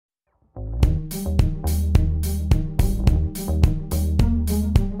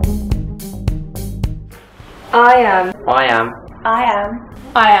I am. I am. I am.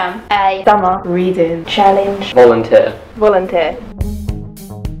 I am. A Summer Reading Challenge. Volunteer. Volunteer.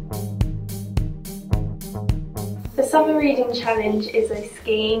 The Summer Reading Challenge is a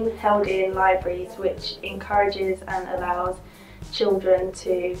scheme held in libraries which encourages and allows children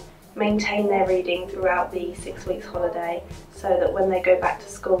to maintain their reading throughout the 6 weeks holiday so that when they go back to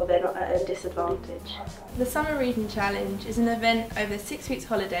school they're not at a disadvantage. The Summer Reading Challenge is an event over 6 weeks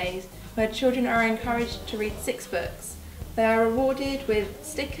holidays where children are encouraged to read 6 books. They are rewarded with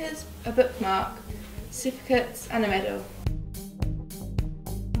stickers, a bookmark, certificates and a medal.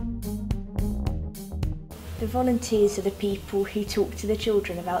 The volunteers are the people who talk to the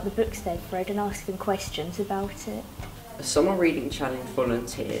children about the books they've read and ask them questions about it. A Summer Reading Challenge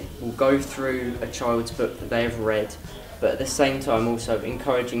volunteer will go through a child's book that they have read, but at the same time also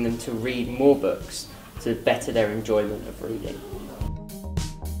encouraging them to read more books to better their enjoyment of reading.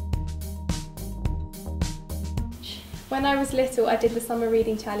 When I was little, I did the Summer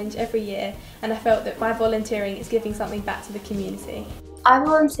Reading Challenge every year and I felt that by volunteering is giving something back to the community. I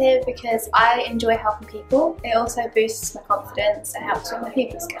volunteer because I enjoy helping people. It also boosts my confidence and helps with my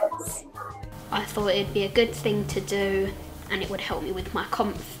people skills. I thought it'd be a good thing to do and it would help me with my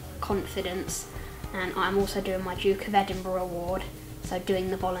confidence, and I'm also doing my Duke of Edinburgh award, so doing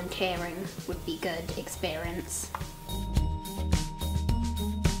the volunteering would be good experience.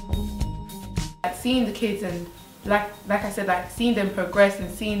 Seeing the kids and like I said, seeing them progress and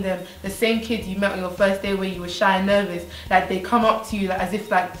seeing them, the same kids you met on your first day where you were shy and nervous, they come up to you as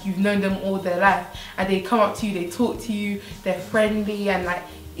if you've known them all their life, and they come up to you, they talk to you, they're friendly, and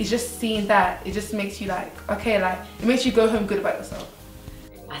it's just seeing that, it just makes you okay, it makes you go home good about yourself.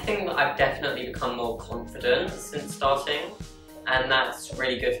 I think that I've definitely become more confident since starting, and that's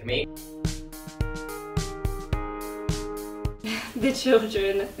really good for me. The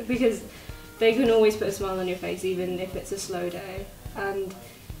children, because they can always put a smile on your face even if it's a slow day, and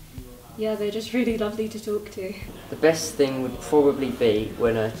yeah, they're just really lovely to talk to. The best thing would probably be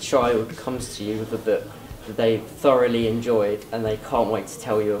when a child comes to you with a book that they've thoroughly enjoyed and they can't wait to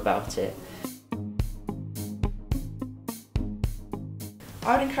tell you about it.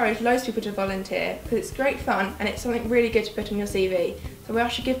 I would encourage loads of people to volunteer because it's great fun and it's something really good to put on your CV. So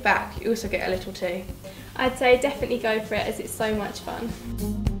whilst you give back, you also get a little too. I'd say definitely go for it as it's so much fun.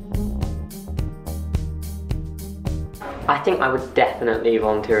 I think I would definitely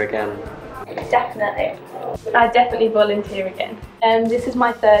volunteer again. Definitely. I'd definitely volunteer again. This is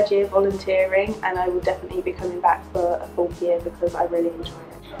my 3rd year volunteering and I will definitely be coming back for a 4th year because I really enjoy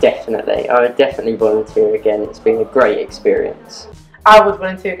it. Definitely, I would definitely volunteer again. It's been a great experience. I would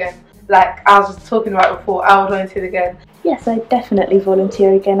volunteer again. Like I was just talking about before, I would volunteer again. Yes, I'd definitely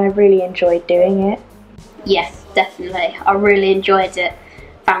volunteer again. I really enjoyed doing it. Yes, definitely. I really enjoyed it.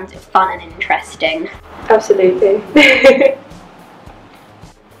 Found it fun and interesting. Absolutely.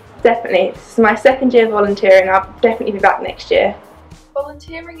 Definitely. This is my 2nd year volunteering. I'll definitely be back next year.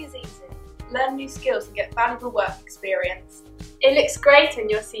 Volunteering is easy. Learn new skills and get valuable work experience. It looks great on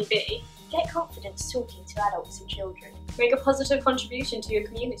your CV. Get confidence talking to adults and children. Make a positive contribution to your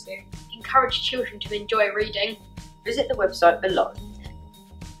community. Encourage children to enjoy reading. Visit the website below.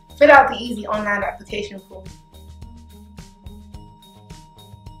 Fill out the easy online application form.